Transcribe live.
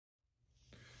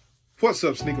What's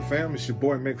up, sneaker fam? It's your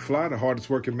boy McFly, the hardest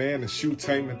working man in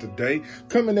shoetainment today.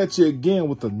 Coming at you again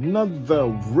with another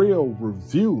real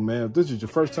review, man. If this is your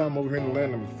first time over here in the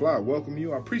land of McFly, welcome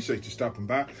you. I appreciate you stopping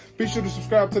by. Be sure to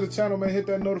subscribe to the channel, man. Hit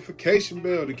that notification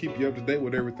bell to keep you up to date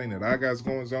with everything that I got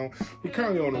going on. We're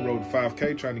currently on the road to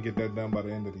 5K, trying to get that done by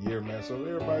the end of the year, man. So if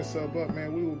everybody sub up,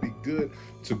 man, we will be good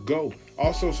to go.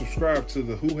 Also, subscribe to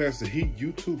the Who Has the Heat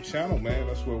YouTube channel, man.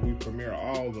 That's where we premiere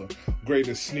all the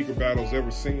greatest sneaker battles ever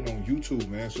seen on YouTube,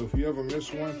 man. So if you ever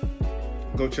miss one,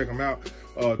 go check them out.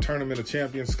 Tournament of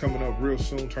Champions coming up real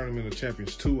soon. Tournament of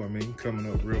Champions 2,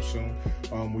 coming up real soon.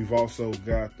 We've also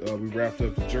got, we wrapped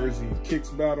up the Jersey Kicks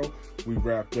battle. We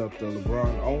wrapped up the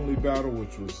LeBron only battle,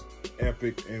 which was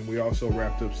epic. And we also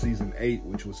wrapped up season 8,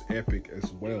 which was epic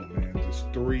as well, man.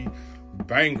 Just 3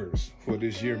 bangers for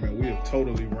this year, man. We have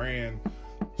totally ran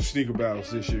sneaker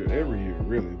battles this year, every year,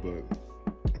 really. But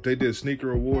if they did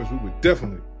sneaker awards, we would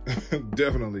definitely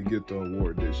get the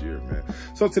award this year, man.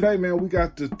 So today, man, we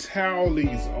got the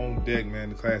Towelies on deck, man.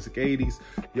 The classic 80s.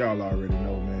 Y'all already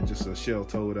know, man. Just a shell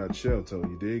toe without shell toe,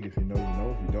 you dig? If you know, you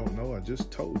know. If you don't know, I just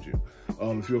told you.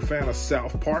 If you're a fan of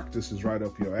South Park, this is right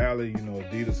up your alley. You know,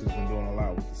 Adidas has been doing a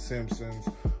lot with The Simpsons.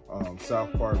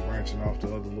 South Park branching off to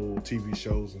other little TV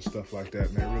shows and stuff like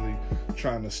that, man. Really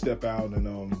trying to step out and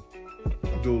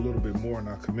do a little bit more, and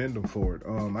I commend them for it.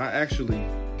 I actually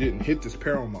didn't hit this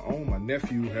pair on my own. My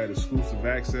nephew had exclusive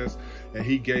access, and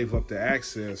he gave up the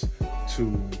access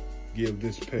to give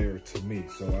this pair to me.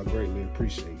 So I greatly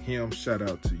appreciate him. Shout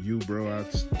out to you, bro. I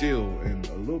still am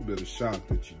a little bit of shock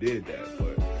that you did that,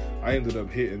 but I ended up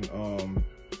hitting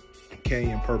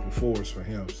Canyon Purple 4s for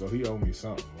him, so he owed me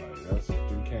something. Like, that's 3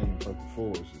 Canyon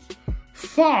Purple 4s is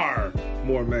far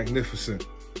more magnificent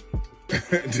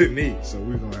than me. So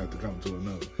we're gonna have to come to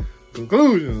another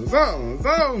conclusion,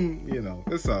 something, you know.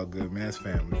 It's all good, man. It's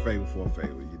family, favor for a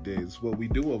favor, you dig? It's what we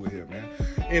do over here, man.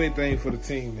 Anything for the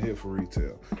team to hit for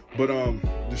retail. But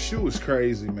the shoe is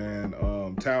crazy, man.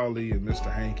 Towelie and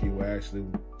Mr. Hanky were actually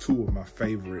 2 of my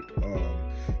favorite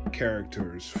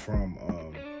characters from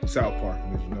South Park.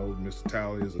 And as you know, Mr.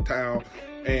 Towelie is a towel,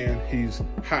 and he's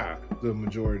high the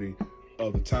majority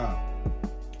of the time.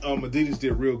 Adidas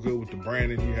did real good with the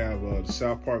branding. You have the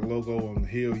South Park logo on the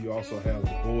heel. You also have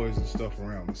the boys and stuff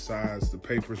around the sides. The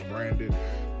paper's branded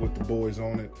with the boys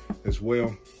on it as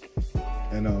well.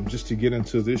 And just to get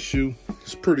into this shoe,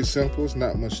 it's pretty simple. It's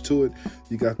not much to it.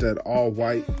 You got that all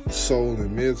white sole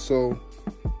and midsole.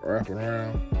 Wrap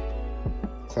around.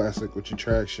 Classic with your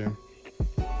traction.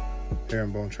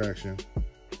 Herringbone traction.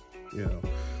 You know.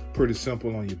 Pretty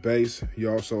simple on your base.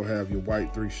 You also have your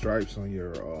white 3 stripes on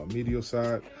your medial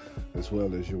side, as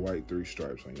well as your white 3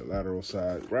 stripes on your lateral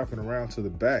side. Wrapping around to the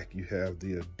back, you have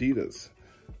the Adidas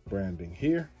branding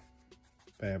here.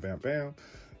 Bam, bam, bam.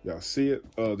 Y'all see it?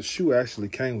 The shoe actually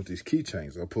came with these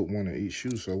keychains. I put one in each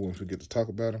shoe so I wouldn't forget to talk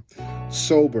about them.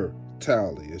 Sober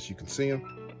Towelie, as you can see him,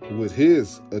 with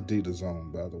his Adidas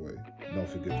on, by the way. Don't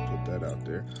forget to put that out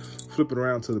there. Flip it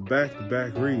around to the back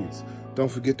reads, don't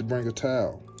forget to bring a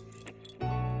towel.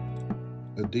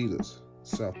 Adidas,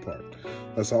 South Park.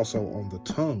 That's also on the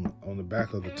tongue, on the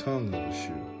back of the tongue of the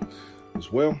shoe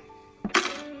as well.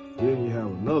 Then you have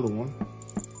another one,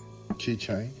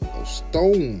 keychain, a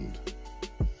stoned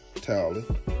Towelie.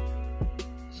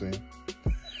 See?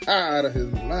 Out of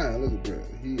his mind. Look at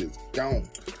that. He is gone.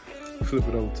 Flip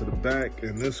it over to the back,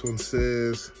 and this one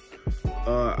says,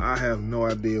 I have no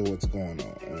idea what's going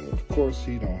on. And of course,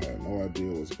 he don't have no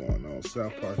idea what's going on.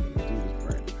 South Park and Adidas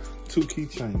brand. 2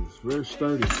 keychains, very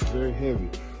sturdy, very heavy.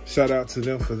 Shout out to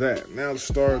them for that. Now to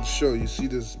start the show, you see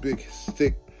this big,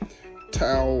 thick,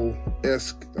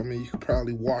 towel-esque. I mean, you could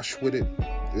probably wash with it.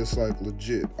 It's like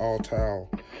legit, all towel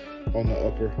on the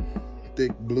upper,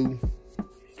 thick blue.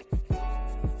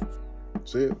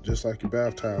 That's it, just like your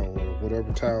bath towel or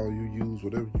whatever towel you use,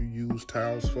 whatever you use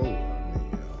towels for. I mean,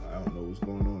 you know, I don't know what's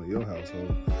going on in your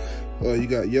household. You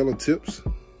got yellow tips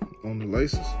on the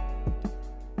laces.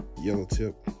 Yellow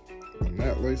tip on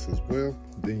that lace as well.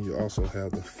 Then you also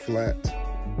have the flat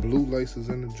blue laces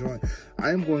in the joint. I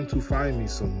am going to find me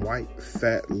some white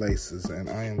fat laces, and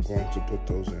I am going to put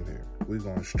those in here. We're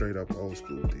going straight up old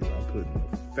school with these. I'm putting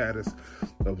the fattest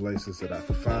of laces that I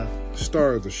can find.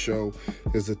 Star of the show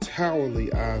is the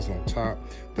Towelie eyes on top.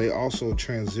 They also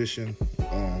transition.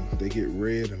 They get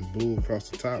red and blue across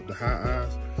the top, the high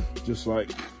eyes, just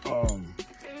like on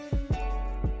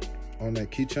that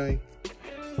keychain.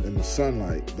 In the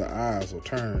sunlight, the eyes will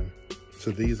turn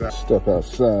to these eyes. Step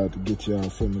outside to get y'all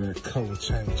some of that color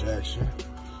change action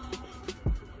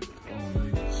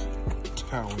on these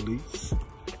Towelies.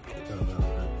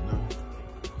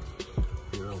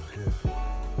 Get over here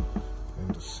in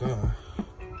the sun.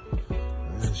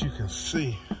 As you can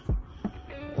see,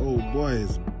 old boy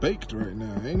is baked right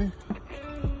now, ain't he?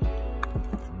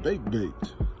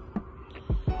 Baked.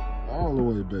 All the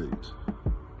way baked.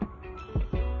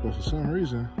 But for some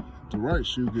reason, the right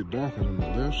shoe get darker than the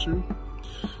left shoe.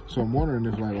 So I'm wondering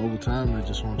if like over time they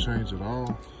just won't change at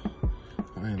all.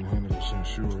 I ain't 100%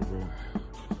 sure, but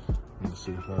let's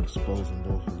see if I expose them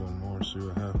both a little more, see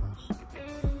what happens.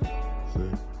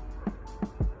 See?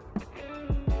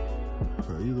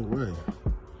 So either way,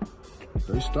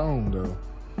 they stoned though.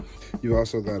 You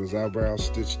also got his eyebrows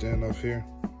stitched in up here.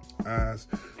 Eyes,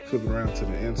 flip around to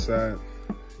the inside.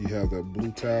 You have that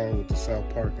blue towel with the South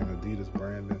Park and Adidas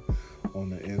branding on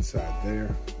the inside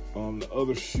there. The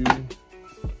other shoe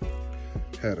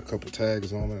had a couple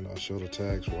tags on it, and I'll show the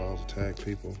tags for all the tag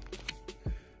people.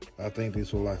 I think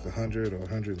these were like 100 or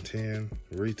 110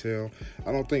 retail.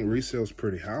 I don't think resale's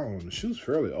pretty high on them. The shoe's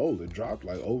fairly old. It dropped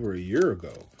like over a year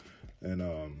ago. And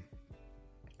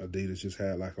Adidas just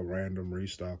had like a random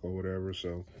restock or whatever.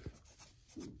 So,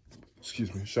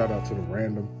 excuse me, shout out to the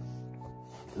random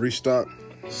restock.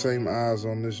 Same eyes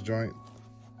on this joint.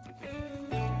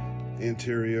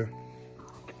 Interior,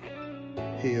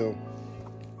 heel,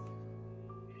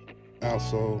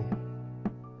 outsole,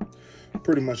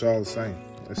 pretty much all the same.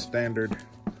 As standard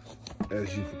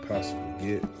as you could possibly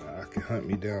get. I can hunt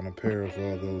me down a pair of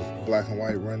those black and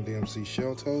white Run DMC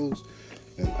shell toes,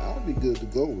 and I'll be good to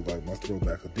go with like my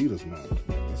throwback Adidas models.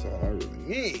 That's all I really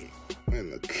need.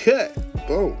 And the cut,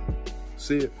 boom.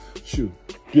 See it? Shoe,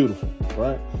 beautiful,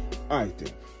 right? All right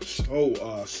then. So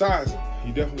sizing,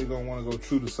 you definitely gonna want to go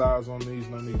true to size on these.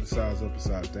 No need to size up or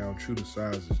size down. True to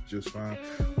size is just fine.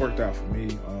 Worked out for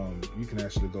me. You can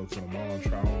actually go to the mall and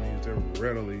try on these. They're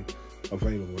readily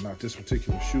available. Not this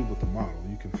particular shoe, but the model.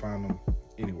 You can find them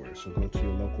anywhere. So go to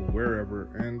your local wherever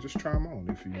and just try them on.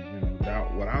 If you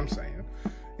doubt what I'm saying,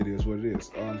 it is what it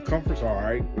is. Comfort's all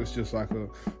right. It's just like a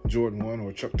Jordan 1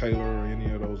 or Chuck Taylor or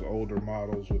any of those older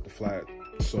models with the flat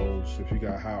soles. If you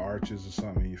got high arches or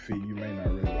something in your feet, you may not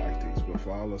really like these. But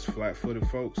for all us flat-footed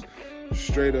folks,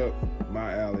 straight up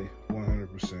my alley,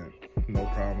 100%. No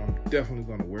problem. I'm definitely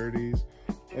going to wear these.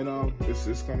 And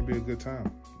it's going to be a good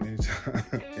time. Anytime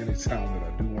that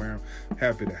I do wear them,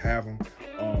 happy to have them.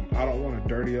 I don't want to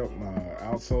dirty up my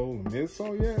outsole and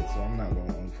midsole yet, so I'm not going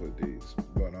to unfoot these.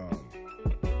 But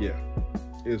yeah,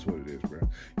 it is what it is, bro.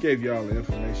 Gave y'all the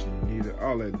information you needed,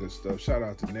 all that good stuff. Shout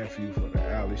out to Nephew for the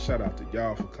alley. Shout out to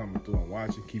y'all for coming through and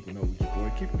watching, keeping up with your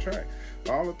boy, keeping track.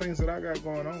 All the things that I got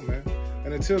going on, man.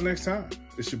 And until next time,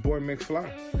 it's your boy McFly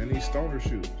and these stoner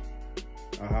shoes.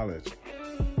 I'll holler at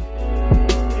you.